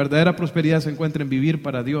 La verdadera prosperidad se encuentra en vivir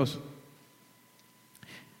para Dios.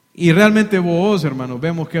 Y realmente Booz, hermanos,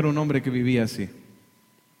 vemos que era un hombre que vivía así.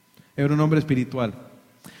 Era un hombre espiritual.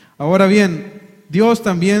 Ahora bien, Dios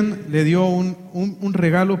también le dio un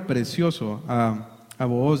regalo precioso a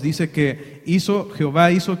Booz. Dice que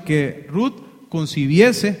Jehová hizo que Ruth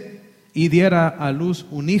concibiese y diera a luz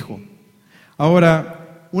un hijo.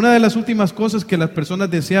 Ahora, una de las últimas cosas que las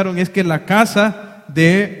personas desearon es que la casa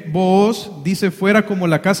de Booz, dice, fuera como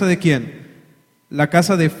la casa de ¿quién? La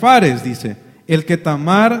casa de Fares, dice. El que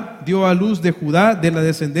Tamar dio a luz de Judá, de la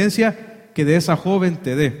descendencia que de esa joven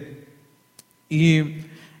te dé. Y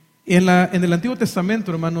en el Antiguo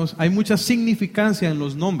Testamento, hermanos, hay mucha significancia en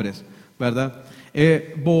los nombres, ¿verdad?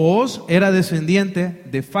 Booz era descendiente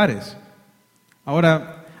de Fares.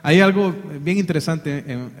 Ahora, hay algo bien interesante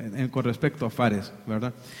con respecto a Fares,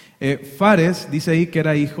 ¿verdad? Fares dice ahí que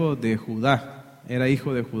era hijo de Judá,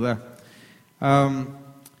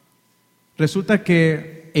 resulta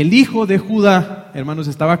que el hijo de Judá, hermanos,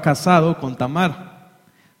 estaba casado con Tamar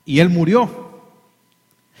y él murió.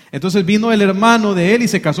 Entonces vino el hermano de él y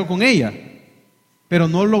se casó con ella, pero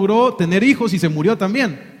no logró tener hijos y se murió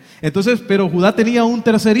también. Entonces, pero Judá tenía un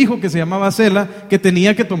tercer hijo que se llamaba Sela, que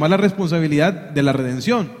tenía que tomar la responsabilidad de la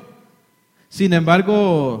redención. Sin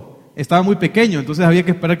embargo, estaba muy pequeño, entonces había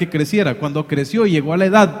que esperar que creciera. Cuando creció y llegó a la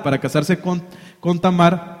edad para casarse con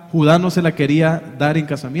Tamar, Judá no se la quería dar en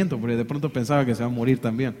casamiento, porque de pronto pensaba que se va a morir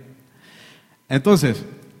también. Entonces,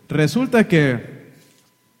 resulta que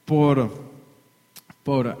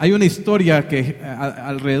hay una historia que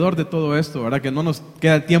alrededor de todo esto, ¿verdad? Que no nos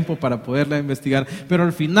queda tiempo para poderla investigar, pero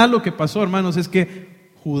al final lo que pasó, hermanos, es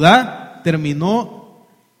que Judá terminó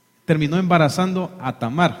embarazando a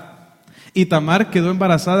Tamar, y Tamar quedó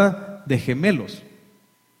embarazada de gemelos.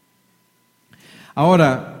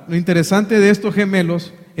 Ahora, lo interesante de estos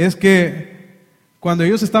gemelos es que cuando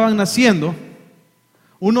ellos estaban naciendo,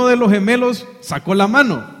 uno de los gemelos sacó la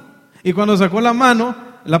mano, y cuando sacó la mano,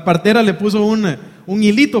 la partera le puso un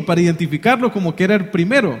hilito para identificarlo como que era el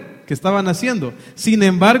primero que estaba naciendo. Sin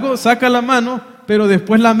embargo, saca la mano, pero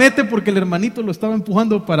después la mete porque el hermanito lo estaba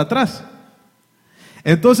empujando para atrás.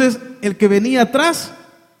 Entonces, el que venía atrás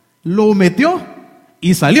lo metió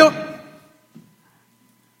y salió.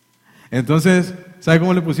 Entonces, ¿sabe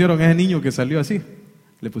cómo le pusieron a ese niño que salió así?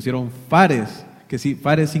 Le pusieron Fares, que sí,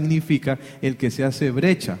 Fares significa el que se hace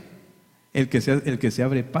brecha, el que se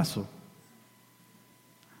abre paso.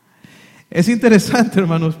 Es interesante,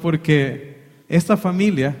 hermanos, porque esta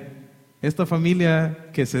familia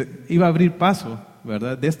que se iba a abrir paso,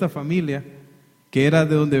 ¿verdad? De esta familia, que era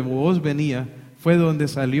de donde Booz venía, fue de donde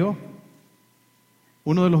salió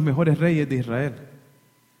uno de los mejores reyes de Israel,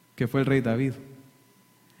 que fue el rey David.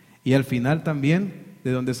 Y al final también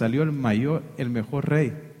de donde salió el mejor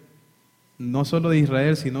rey, no solo de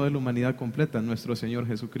Israel, sino de la humanidad completa, nuestro Señor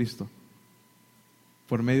Jesucristo,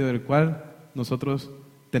 por medio del cual nosotros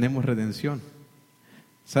tenemos redención.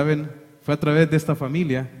 ¿Saben? Fue a través de esta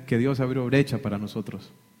familia que Dios abrió brecha para nosotros,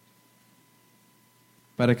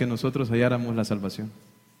 para que nosotros halláramos la salvación.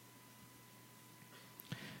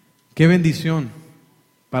 Qué bendición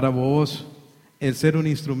para Booz el ser un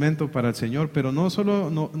instrumento para el Señor, pero no solo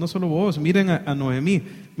Booz. Miren a Noemí,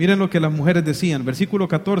 miren lo que las mujeres decían, versículo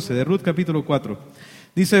 14 de Ruth capítulo 4.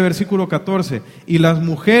 Dice versículo 14, y las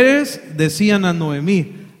mujeres decían a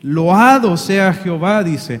Noemí: loado sea Jehová,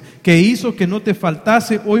 dice, que hizo que no te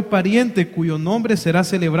faltase hoy pariente cuyo nombre será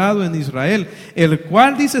celebrado en Israel, el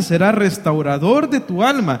cual, dice, será restaurador de tu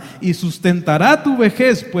alma y sustentará tu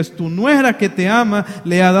vejez, pues tu nuera que te ama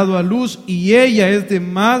le ha dado a luz y ella es de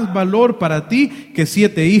más valor para ti que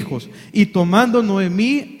 7 hijos. Y tomando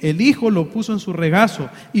Noemí el hijo lo puso en su regazo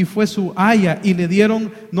y fue su aya, y le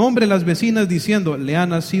dieron nombre las vecinas diciendo: le ha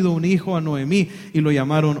nacido un hijo a Noemí, y lo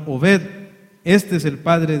llamaron Obed. Este es el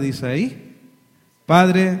padre de Isaí,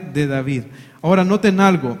 padre de David. Ahora noten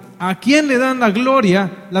algo. ¿A quién le dan la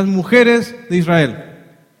gloria las mujeres de Israel?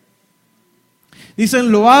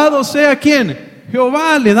 Dicen: loado sea ¿quién?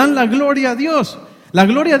 Jehová. Le dan la gloria a Dios. La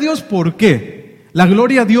gloria a Dios, ¿por qué? La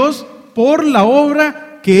gloria a Dios por la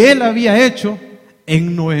obra que Él había hecho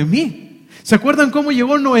en Noemí. ¿Se acuerdan cómo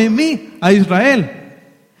llegó Noemí a Israel?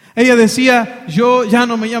 Ella decía: yo ya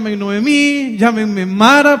no me llamen Noemí, llámenme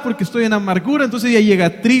Mara porque estoy en amargura. Entonces ella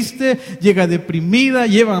llega triste, llega deprimida,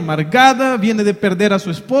 llega amargada, viene de perder a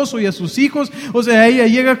su esposo y a sus hijos. O sea, ella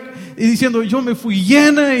llega y diciendo: yo me fui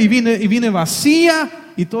llena y vine vacía,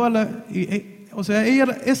 y toda o sea,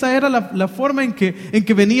 esa era la forma en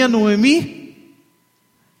que venía Noemí.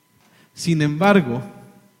 Sin embargo,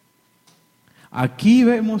 aquí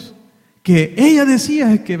vemos que ella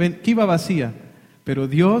decía que iba vacía, pero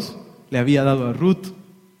Dios le había dado a Ruth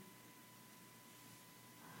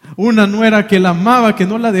una nuera que la amaba, que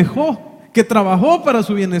no la dejó, que trabajó para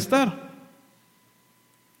su bienestar,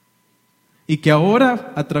 y que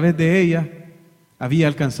ahora a través de ella había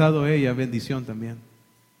alcanzado ella bendición también.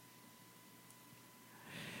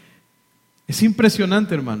 Es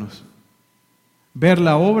impresionante, hermanos, ver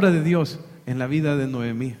la obra de Dios en la vida de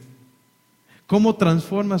Noemí. Cómo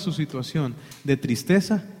transforma su situación de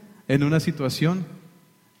tristeza en una situación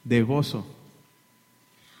de gozo.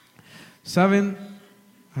 ¿Saben?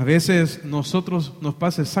 A veces nosotros nos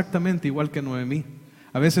pasa exactamente igual que Noemí.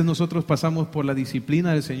 A veces nosotros pasamos por la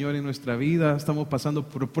disciplina del Señor en nuestra vida, estamos pasando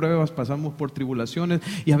por pruebas, pasamos por tribulaciones,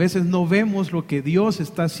 y a veces no vemos lo que Dios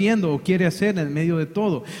está haciendo o quiere hacer en medio de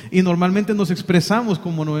todo. Y normalmente nos expresamos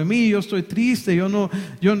como Noemí: yo estoy triste, yo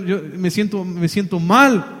me siento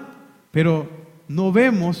mal, pero no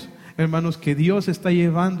vemos, hermanos, que Dios está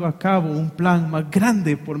llevando a cabo un plan más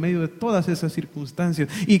grande por medio de todas esas circunstancias,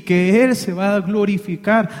 y que Él se va a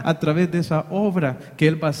glorificar a través de esa obra que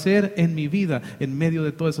Él va a hacer en mi vida en medio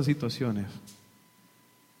de todas esas situaciones.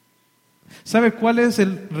 ¿Sabe cuál es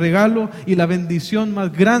el regalo y la bendición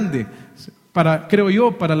más grande creo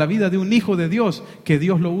yo, para la vida de un hijo de Dios? Que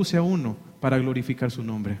Dios lo use a uno para glorificar su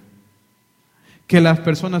nombre. Que las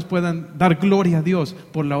personas puedan dar gloria a Dios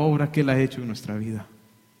por la obra que Él ha hecho en nuestra vida.